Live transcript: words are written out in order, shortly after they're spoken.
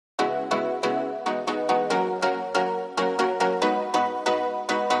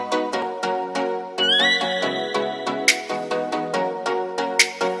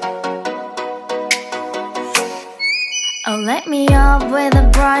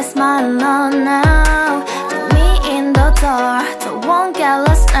bright smile on now. Put me in the dark, so won't get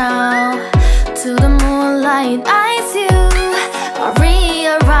lost now. To the moonlight, eyes you are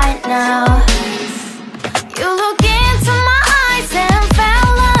real right now. You look into my eyes and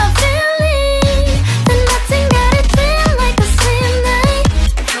felt a feeling that nothing got it feel like a slim night.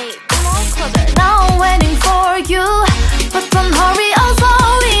 Hey, come on closer. Now I'm waiting for you, but don't hurry, oh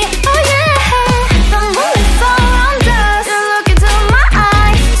slowly. Oh yeah, the moon is around us. You look into my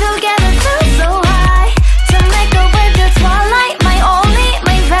eyes, together feel so high. To make a way the twilight, my only,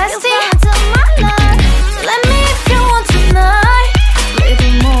 my bestie. To my love, let me if you want tonight.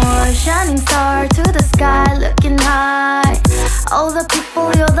 Little more shining star to the sky, looking high. All the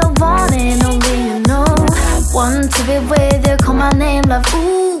people, you're the one and only you know. Want to be with you, call my name, love,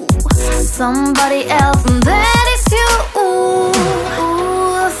 ooh. Somebody else, and that is you, ooh.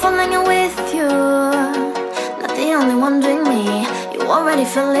 Ooh, falling in with you. Not the only one doing me, you already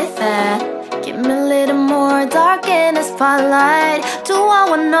feel it there. Give me a little more dark in the spotlight. Do I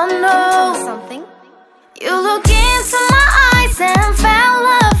wanna know something? You look into my eyes and felt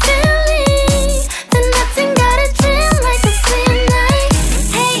a feeling that nothing got a dream like a slim night.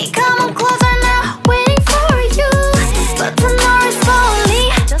 Hey, come on closer now, waiting for you, but tomorrow is slowly.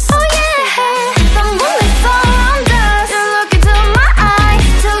 Oh yeah, the moon is around us. You look into my eyes,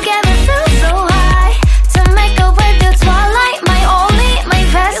 together feel so high. To make a way the twilight, my only, my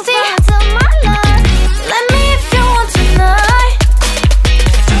bestie. To my love, let me if you want tonight.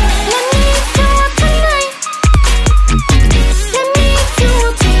 Let me if you want tonight. Let me if you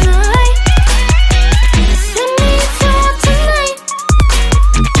want tonight. Let me if you want tonight.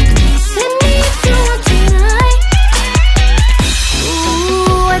 Let me if you want tonight.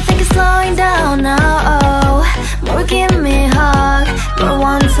 Ooh, I think it's slowing down now. Oh, more give me a hug, more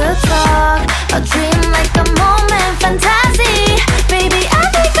want to talk. A dream like a moment, fantasy. Baby, I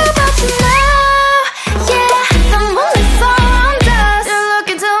think about you now. Yeah, the moon is around us. You look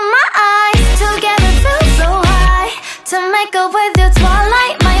into my eyes, together feel so high. To make a way the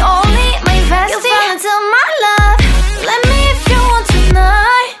twilight, my only, my bestie. You fall into my love. Let me if you want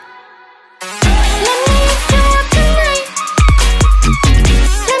tonight. Let me if you want tonight.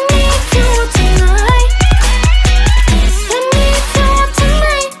 Let me if you want tonight. Let me if you want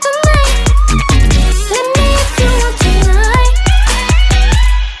tonight, tonight. Let me if you want tonight.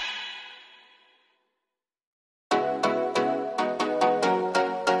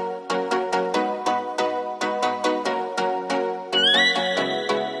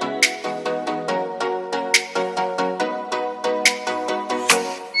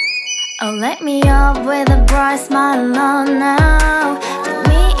 Oh, let me up with a bright smile on now. Put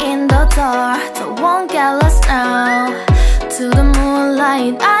me in the dark, so won't get lost now. To the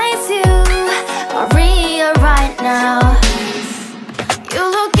moonlight, eyes you are real right now. You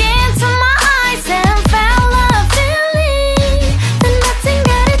look into my eyes and felt a feeling that nothing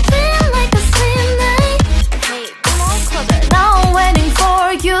got it feel like a slim night. Hey, come on closer. Now I'm waiting for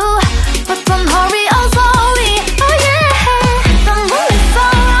you, but don't hurry, oh slowly. Oh yeah, the moon is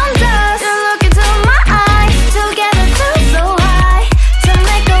around us. You look into my eyes, together feel so high. To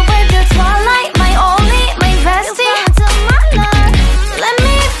make a way the twilight, my only, my bestie. To my love, let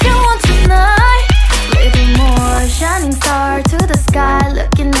me if you want tonight. Little more shining star to the sky,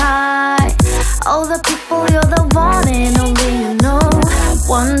 looking high. All the people, you're the one and only you know.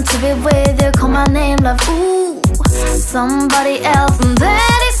 Want to be with you, call my name, love, ooh. Somebody else, and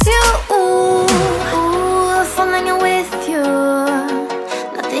that is you, ooh. Ooh, falling in with you.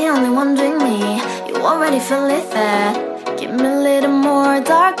 Not the only one doing me, you already feel it there. Give me a little more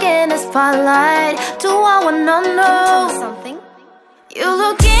dark in the spotlight. Do I wanna know something? You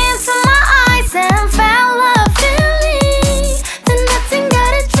look into my eyes and felt a feeling that nothing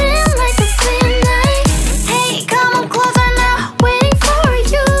got a dream like a slim night. Hey, come on closer now, waiting for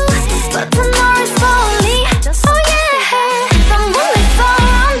you, but tomorrow is slowly. Oh yeah, the moon is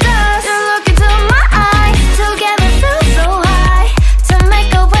around us. You look into my eyes, together feel so high. To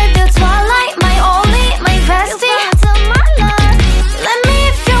make a way the twilight, my only, my bestie. To my love, let me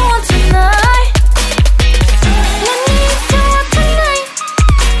if you want tonight. Let me if you want tonight.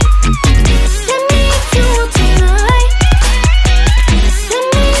 Let me if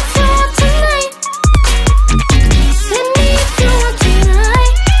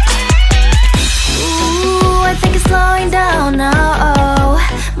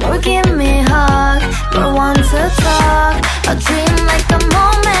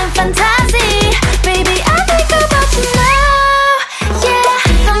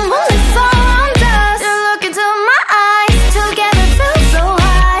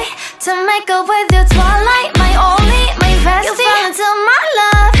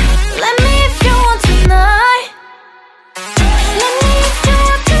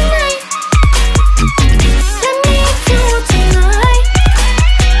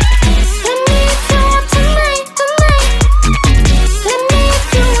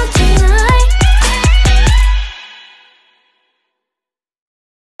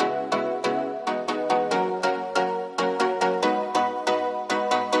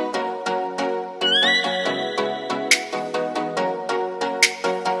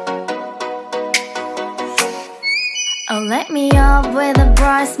Light me up with a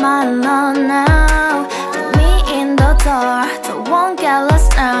bright smile on now. Put me in the dark, so won't get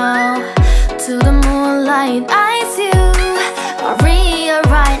lost now. To the moonlight, eyes you, Maria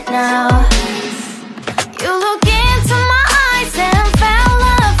right now. You look into my eyes and felt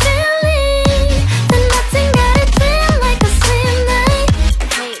a feeling that nothing got it feel like a slim night.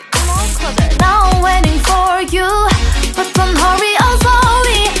 Hey, come on closer. Now I'm waiting for you, but don't hurry, oh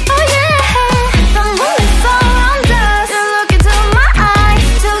slowly. Oh yeah, the moon is around us. You look into my eyes,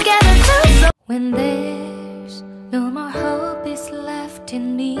 together too. So when there's no more hope is left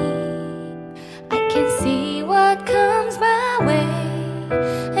in me, I can see what comes my way,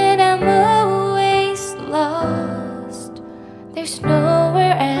 and I'm always lost. There's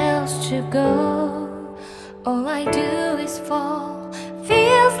nowhere else to go. All I do is fall.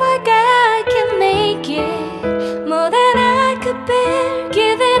 Feels like I can make it more than I could bear.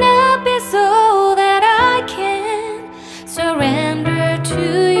 Giving up is all that I can surrender to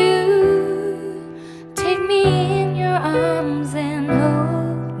you. Take me in your arms and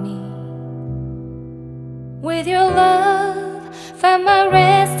hold me. With your love, find my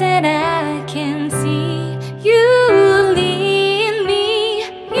rest and I can see you lead me.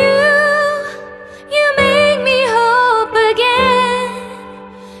 You make me hope again.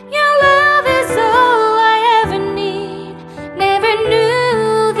 Your love is all I ever need. Never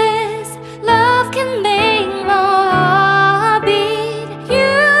knew this love can make my heart beat.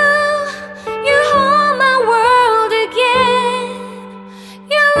 You hold my world again.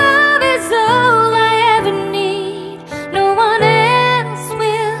 Your love is all I ever need. No one else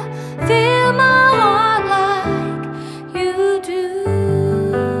will fill my heart like you do.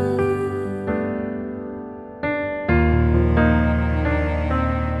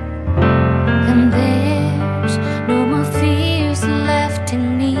 And there's no more fears left in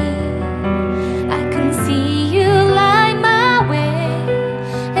me. I can see you light my way,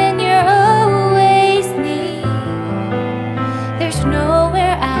 and you're always near. There's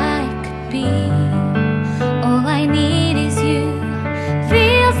nowhere I could be. All I need is you.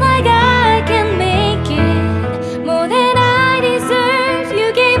 Feels like I can make it more than I deserve. You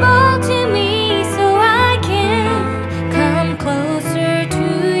gave all to me so I can come closer to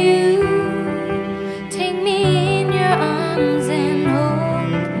you. Take me in your arms and hold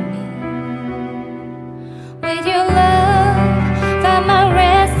me. With your love, find my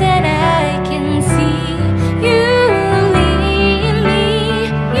rest and I can see you lead me.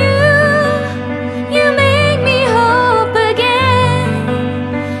 You make me hope again.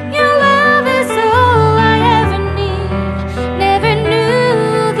 Your love is all I ever need. Never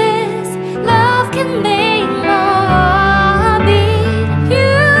knew this love can make my heart beat.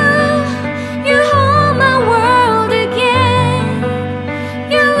 You hold my world again.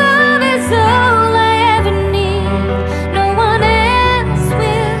 Your love is all I ever need. No one else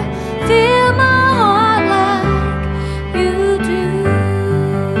will fill my heart like you do.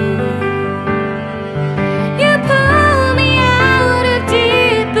 You pull me out of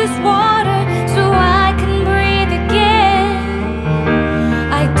deepest water so I can breathe again.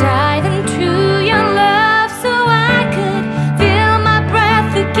 I dive into your love so I could feel my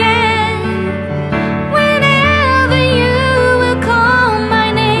breath again. Whenever you will call my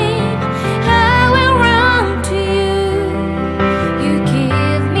name, I will run to you. You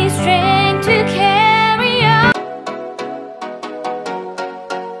give me strength to carry on.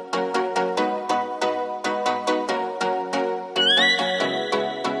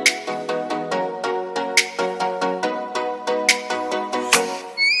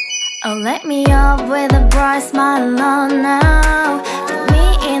 Oh, light me up with a bright smile on now. Put me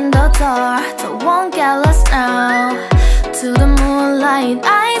in the dark, so won't get lost now. To the moonlight,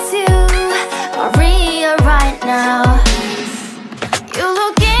 eyes you, Maria right now. You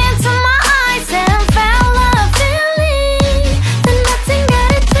look into my eyes and felt a feeling that nothing got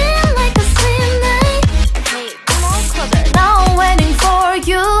it feel like a slim night. Hey, come on closer. Now I'm waiting for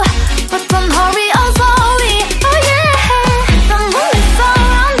you, but don't hurry, oh slowly. Oh yeah, the moon is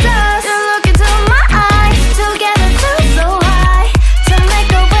around us. You look into my eyes, together too so high. To make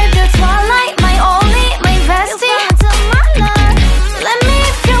a wave the twilight, my only, my bestie. Into my life, let me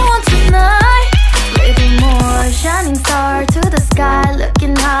if you want tonight. Little more shining star to the sky,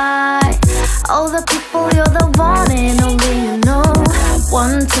 looking high. All the people, you're the one and only you know.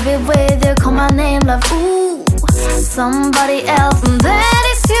 Want to be with you, call my name, love, ooh. Somebody else, and that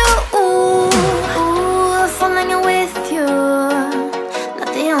is you, ooh. Falling with you, not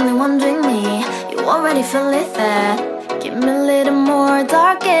the only one doing me. You already feel it there. Give me a little more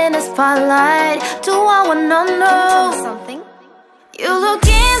dark in the spotlight. Do I wanna know something? You look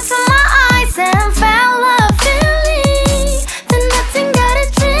into my eyes and felt a feeling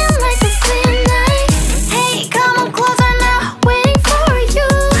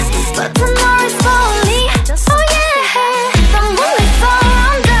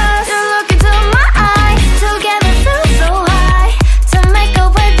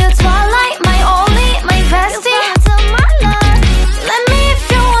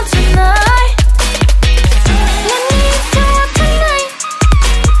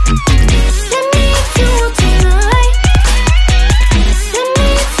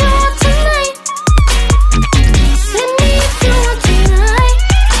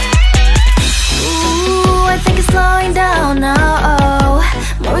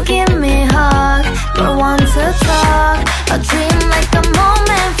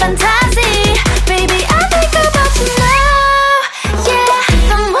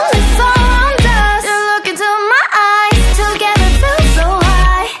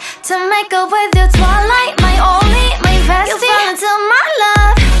wake up with your twilight.